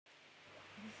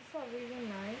a really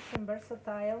nice and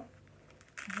versatile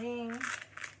jean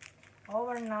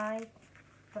overnight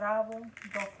travel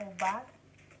duffel bag.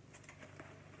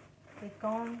 It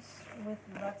comes with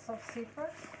lots of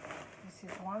zippers. This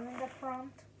is one in the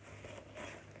front,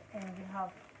 and you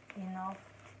have enough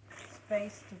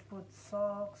space to put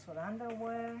socks or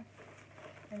underwear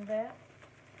in there.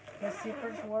 The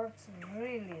zippers works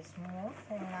really smooth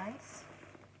and nice.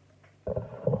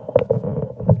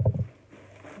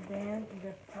 Then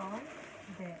the front,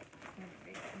 the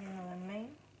main,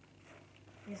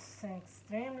 is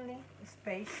extremely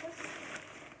spacious.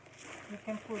 You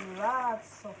can put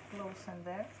lots of clothes in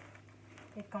there.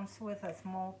 It comes with a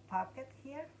small pocket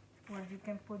here where you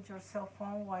can put your cell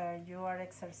phone while you are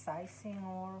exercising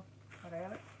or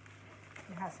whatever.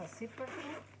 It has a zipper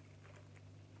here.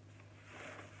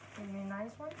 Really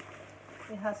nice one.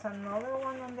 It has another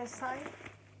one on the side.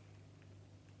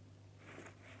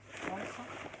 Also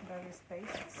very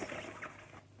spacious.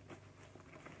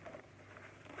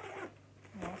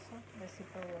 And also the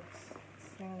zipper works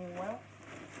extremely well.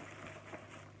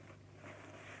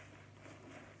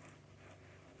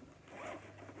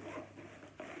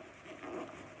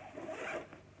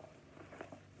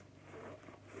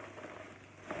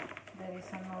 There is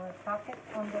another pocket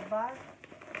on the back.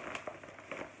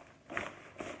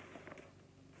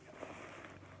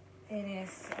 It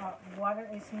is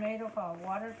it's made of a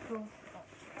waterproof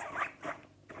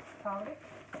fabric.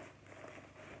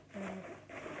 Really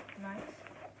nice.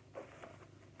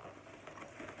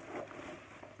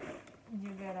 You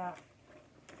get a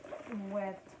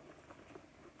wet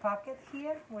pocket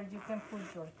here where you can put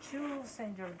your shoes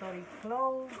and your dirty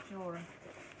clothes,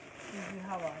 if you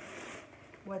have a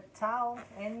wet towel,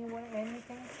 anywhere,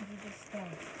 anything, you just can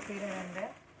fit it in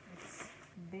there. It's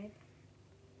big.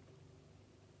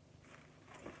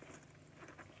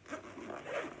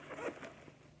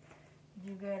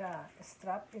 You get a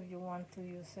strap if you want to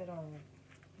use it on,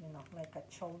 like a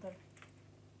shoulder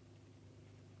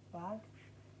bag.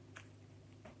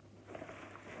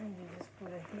 And you just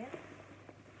put it here.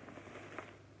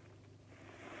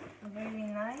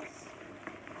 Really nice,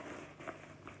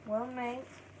 well made,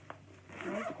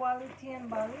 great quality and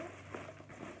value.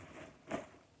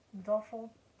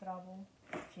 Duffel travel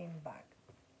jean bag.